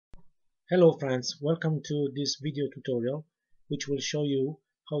Hello friends, welcome to this video tutorial which will show you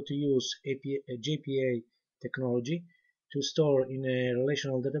how to use JPA technology to store in a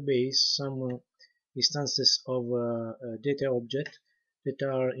relational database some instances of data object that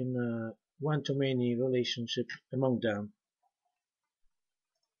are in a one-to-many relationship among them.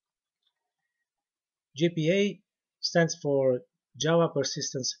 JPA stands for Java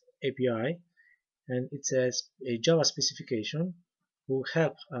Persistence API, and it's a Java specification who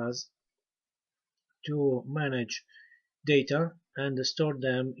help us to manage data and store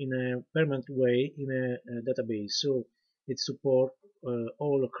them in a permanent way in a database. So it supports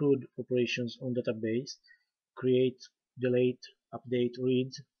all CRUD operations on database: create, delete, update,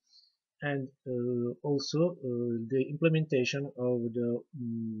 read, and also the implementation of the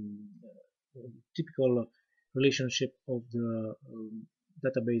typical relationship of the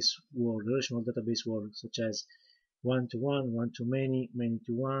database world, relational database world, such as one-to-one, one-to-many,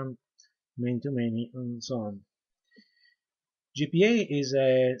 many-to-one, many-to-many, and so on. JPA is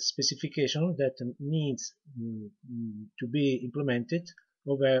a specification that needs to be implemented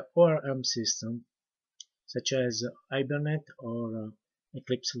over ORM system such as Hibernate or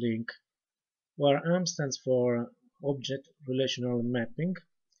Eclipse Link. ORM stands for Object Relational Mapping,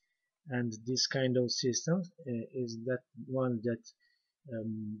 and this kind of system is that one that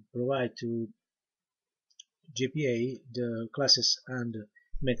provide to JPA the classes and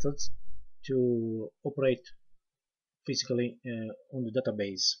methods to operate physically on the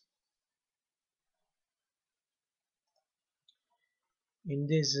database. In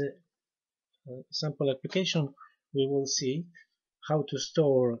this sample application, we will see how to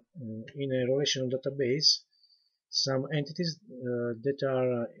store in a relational database some entities that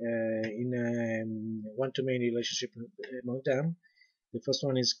are in a one-to-many relationship among them. The first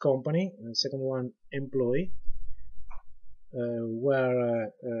one is company, the second one employee,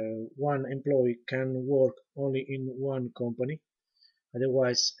 where one employee can work only in one company.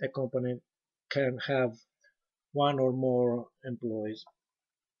 Otherwise, a company can have one or more employees.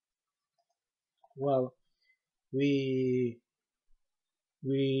 Well, we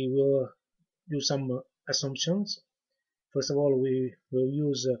will do some assumptions. First of all, we will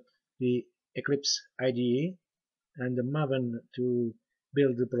use the Eclipse IDE and the Maven to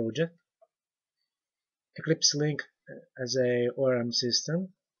build the project. Eclipse Link as a ORM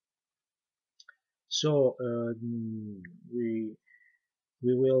system. So we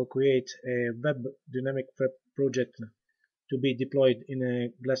will create a web dynamic web project to be deployed in a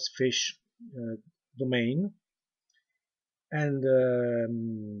Glassfish domain, and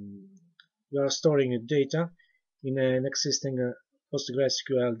we are storing data in an existing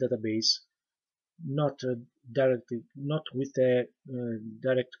PostgreSQL database, not with a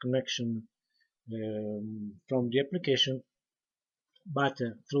direct connection from the application, but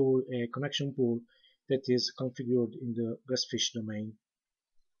through a connection pool that is configured in the Glassfish domain.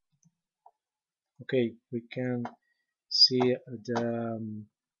 Okay, we can see the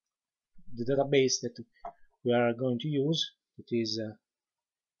database that we are going to use. It is a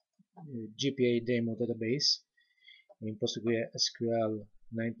JPA demo database in PostgreSQL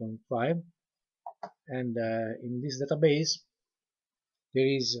 9.5, and in this database there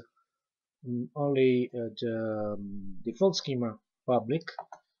is only the default schema public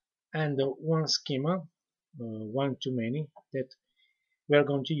and one schema one-to-many that we are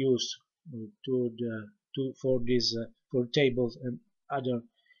going to use for tables and other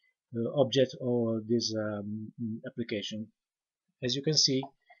object or this application. As you can see,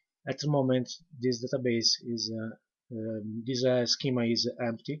 at the moment this database is this schema is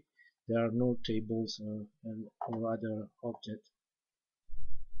empty. There are no tables or other object.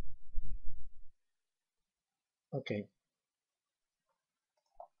 Okay,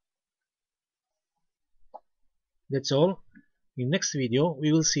 that's all. In next video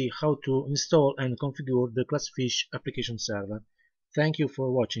we will see how to install and configure the Glassfish application server. Thank you for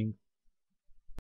watching.